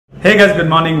Hey guys, good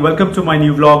morning. Welcome to my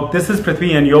new vlog. This is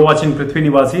Prithvi and you're watching Prithvi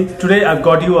Nivasi. Today I've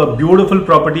got you a beautiful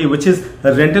property which is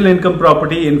a rental income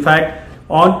property. In fact,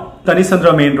 on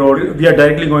Thanisandra main road. We are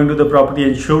directly going to the property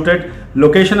and shoot it.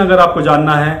 Location अगर आपको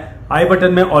जानना है, आई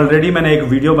button में already मैंने एक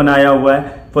video बनाया हुआ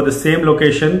है for the same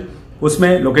location.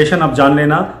 उसमें लोकेशन आप जान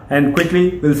लेना and quickly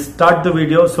we'll start the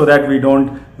video so that we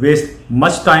don't waste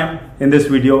much time in this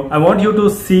video. I want you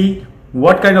to see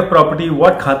what kind of property,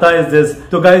 what khata is this.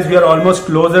 So guys, we are almost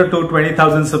closer to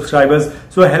 20,000 subscribers.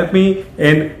 So help me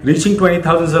in reaching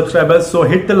 20,000 subscribers. So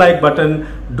hit the like button.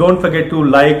 Don't forget to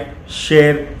like,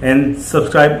 share and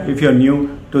subscribe if you're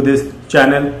new to this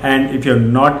channel, and if you're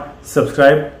not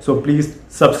subscribed, so please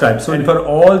subscribe. So and for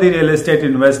all the real estate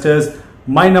investors,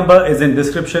 my number is in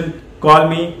description. Call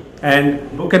me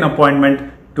and book an appointment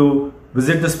to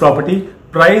visit this property.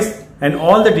 Price and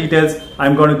all the details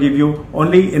I'm going to give you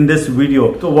only in this video.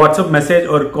 तो WhatsApp message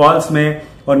और calls में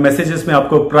और messages में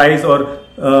आपको price और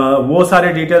वो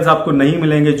सारे details आपको नहीं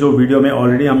मिलेंगे जो वीडियो में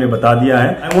ऑलरेडी हमने बता दिया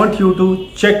है. I want you to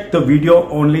check the video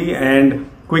only and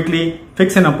quickly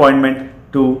fix an appointment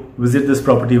to visit this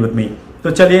property with me.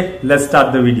 तो चलिए लेट्स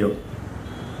स्टार्ट द वीडियो.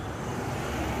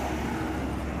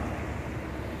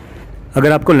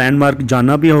 अगर आपको लैंडमार्क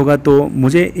जानना भी होगा तो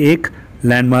मुझे एक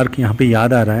लैंडमार्क यहाँ पे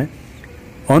याद आ रहा है.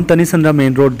 On Thanisandra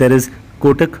main road there is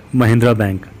Kotak Mahindra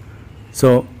Bank.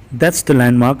 So that's the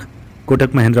landmark,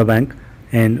 Kotak Mahindra Bank,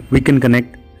 and we can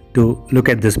connect to look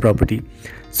at this property.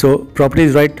 So property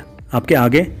is right आपके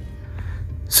आगे.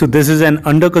 So this is an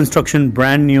under construction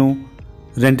brand new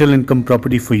rental income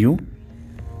property for you.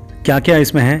 क्या क्या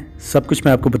इसमें है सब कुछ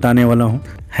मैं आपको बताने वाला हूँ.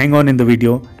 Hang on in the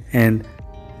video and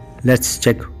let's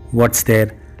check what's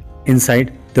there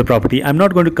inside the property. I'm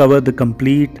not going to cover the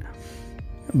complete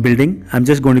building. I'm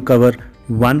just going to cover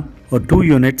one or two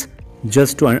units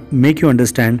just to make you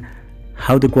understand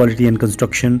how the quality and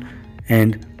construction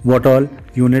and what all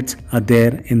units are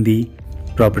there in the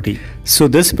property. So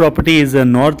this property is a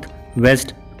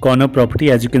northwest corner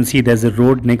property. As you can see, there's a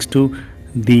road next to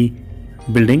the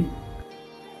building.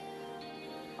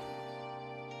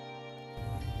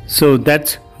 So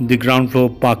that's the ground floor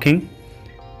parking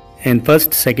and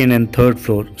first, second and third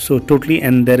floor. So totally,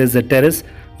 and there is a terrace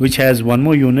which has one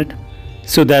more unit.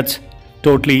 So that's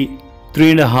totally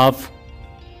 3.5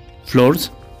 floors.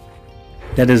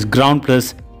 That is ground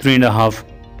plus 3.5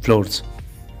 floors.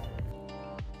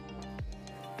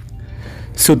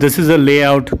 So this is a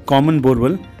layout common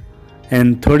borewell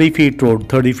and 30 feet road,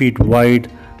 30 feet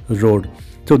wide road.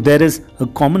 So there is a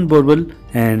common borewell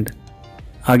and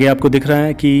आगे आपको दिख रहा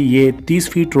है कि ये 30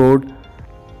 feet road,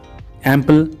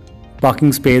 ample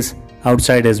parking space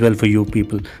outside as well for you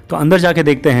people. तो अंदर जाके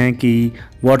देखते हैं कि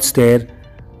what's there,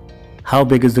 how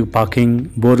big is the parking,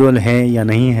 borewell है या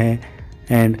नहीं है,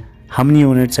 and how many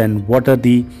units and what are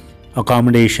the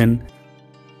accommodation.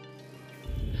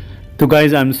 So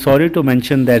guys, I'm sorry to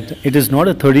mention that it is not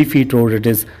a 30 feet road, it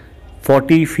is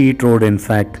 40 feet road in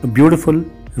fact. A beautiful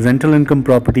rental income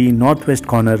property, northwest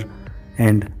corner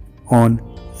and on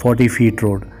 40 feet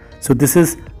road. So this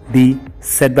is the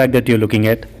setback that you're looking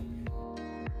at.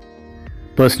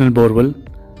 Personal borewell,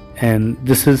 and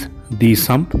this is the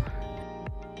sump,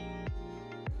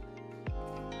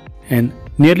 and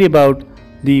nearly about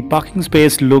the parking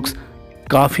space looks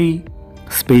काफ़ी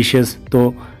spacious. तो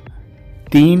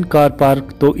 3 car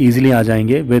park तो easily आ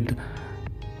जाएंगे with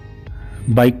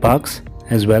bike parks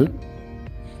as well,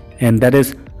 and that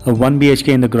is a 1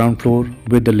 BHK in the ground floor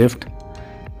with the lift.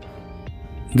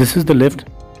 This is the lift,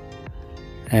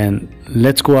 and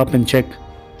let's go up and check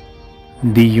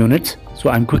the units. So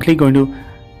I'm quickly going to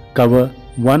cover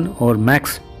one or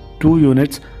max 2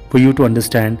 units for you to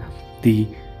understand the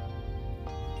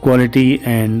quality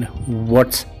and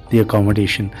what's the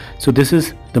accommodation. So this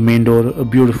is the main door, a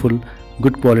beautiful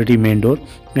good quality main door,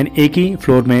 and एक ही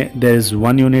floor में there is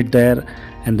one unit there,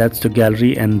 and that's the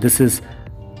gallery, and this is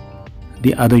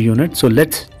the other unit. So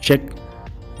let's check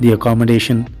the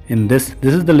accommodation in this.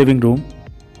 This is the living room.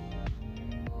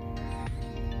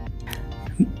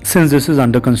 Since this is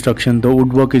under construction, the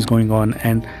woodwork is going on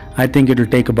and I think it will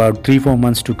take about 3-4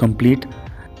 months to complete.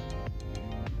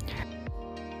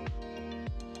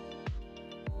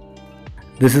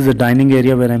 This is the dining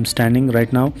area where I'm standing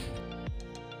right now.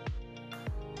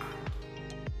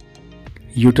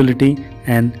 Utility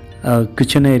and a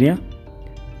kitchen area,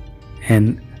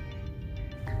 and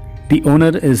the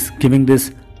owner is giving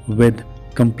this with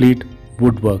complete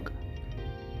woodwork.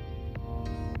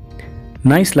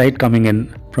 Nice light coming in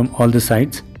from all the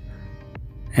sides,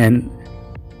 and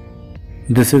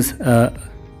this is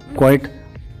quite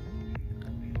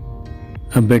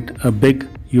a big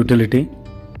utility.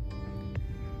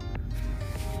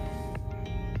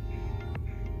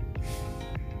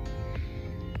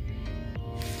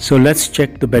 So let's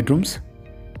check the bedrooms.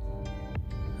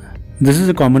 This is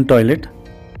a common toilet,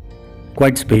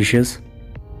 quite spacious.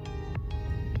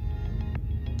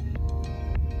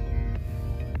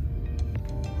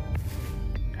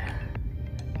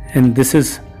 And this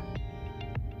is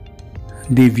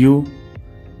the view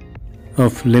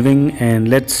of living, and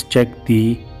let's check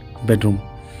the bedroom.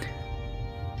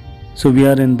 So we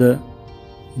are in the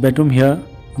bedroom here.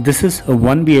 This is a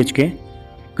 1 BHK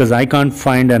because I can't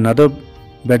find another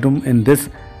bedroom in this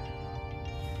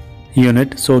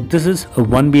unit. So this is a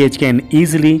 1 BHK, and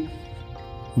easily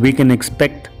we can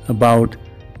expect about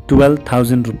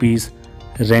 12,000 rupees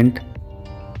rent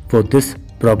for this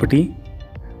property.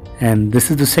 And this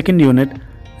is the second unit.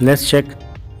 Let's check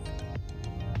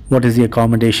what is the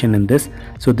accommodation in this.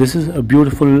 So this is a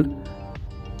beautiful,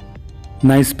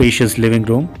 nice spacious living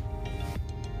room.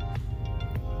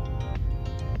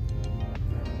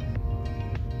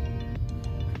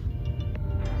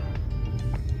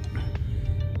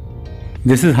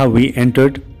 This is how we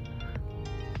entered.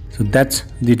 So that's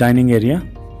the dining area.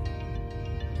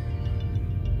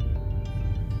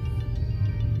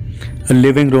 A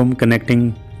living room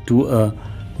connecting to a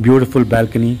beautiful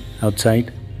balcony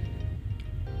outside.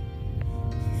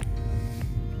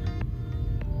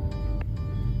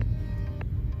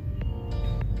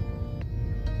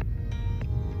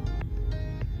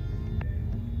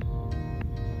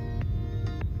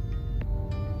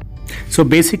 So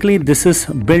basically this is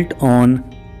built on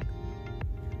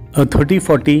a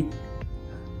 30-40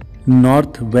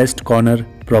 northwest corner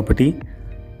property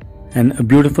and a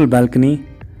beautiful balcony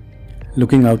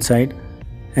looking outside.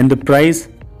 And the price,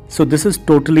 so this is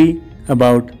totally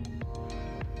about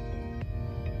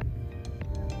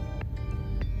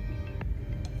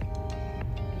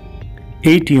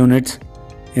 8 units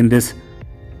in this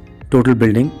total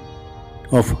building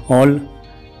of all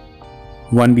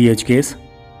 1 BHKs.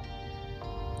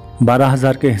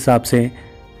 12,000 के हिसाब से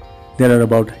there are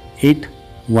about 8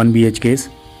 1 BHKs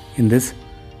in this,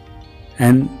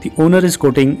 and the owner is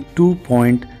quoting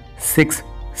 2.6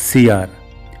 CR,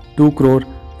 2 crore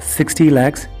 60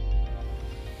 lakhs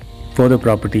for the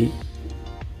property,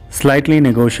 slightly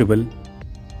negotiable.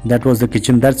 That was the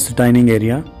kitchen, that's the dining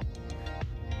area.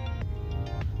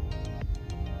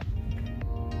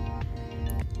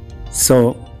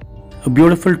 So a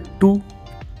beautiful 2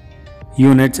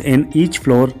 units in each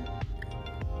floor,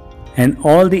 and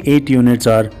all the 8 units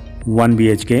are 1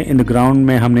 BHK. In the ground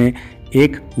में हमने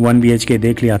एक 1 BHK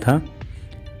देख लिया था,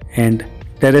 and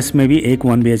terrace में भी एक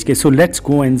 1 BHK. So let's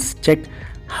go and check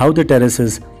how the terrace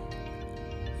is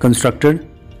constructed,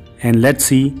 and let's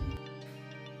see.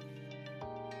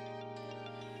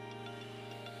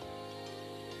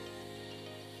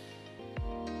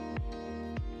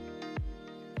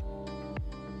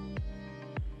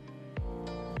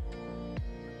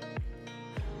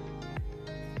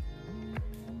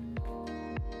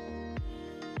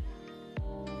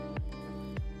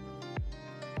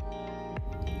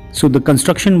 So the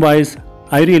construction wise,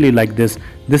 I really like this.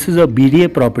 This is a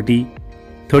BDA property,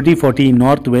 30-40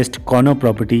 northwest corner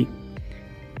property,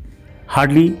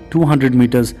 hardly 200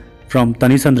 meters from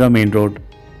Thanisandra main road.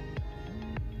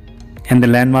 And the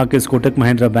landmark is Kotak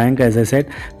Mahindra Bank. As I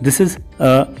said, this is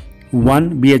a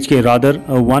 1 BHK, rather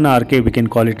a 1 RK we can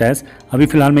call it as. अभी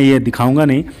फिलहाल मैं ये दिखाऊंगा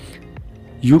नहीं.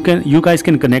 You guys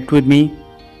can connect with me,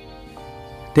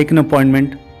 take an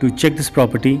appointment to check this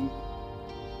property.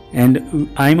 And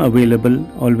I'm available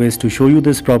always to show you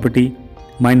this property.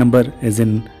 My number is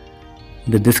in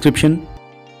the description.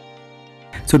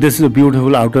 So this is a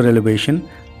beautiful outer elevation.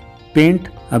 Paint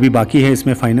अभी बाकी है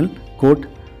इसमें final coat.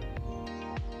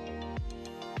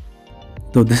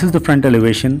 So this is the front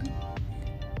elevation.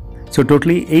 So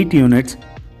totally 8 units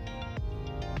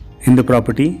in the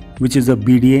property, which is a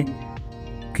BDA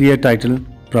clear title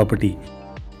property.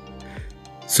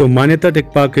 So Manyata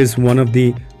Tech Park is one of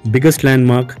the biggest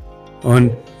landmark on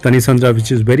Thanisandra,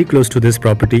 which is very close to this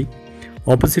property.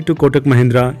 Opposite to Kotak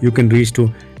Mahindra, you can reach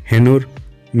to Henur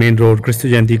Main Road,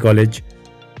 Christu Jayanti College,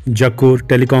 Jakkur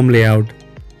Telecom layout.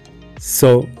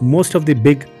 So most of the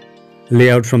big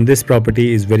layout from this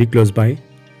property is very close by.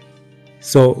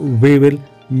 So we will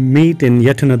meet in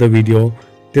yet another video.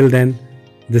 Till then,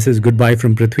 this is goodbye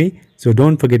from Prithvi. So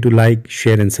don't forget to like,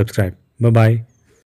 share and subscribe. Bye bye.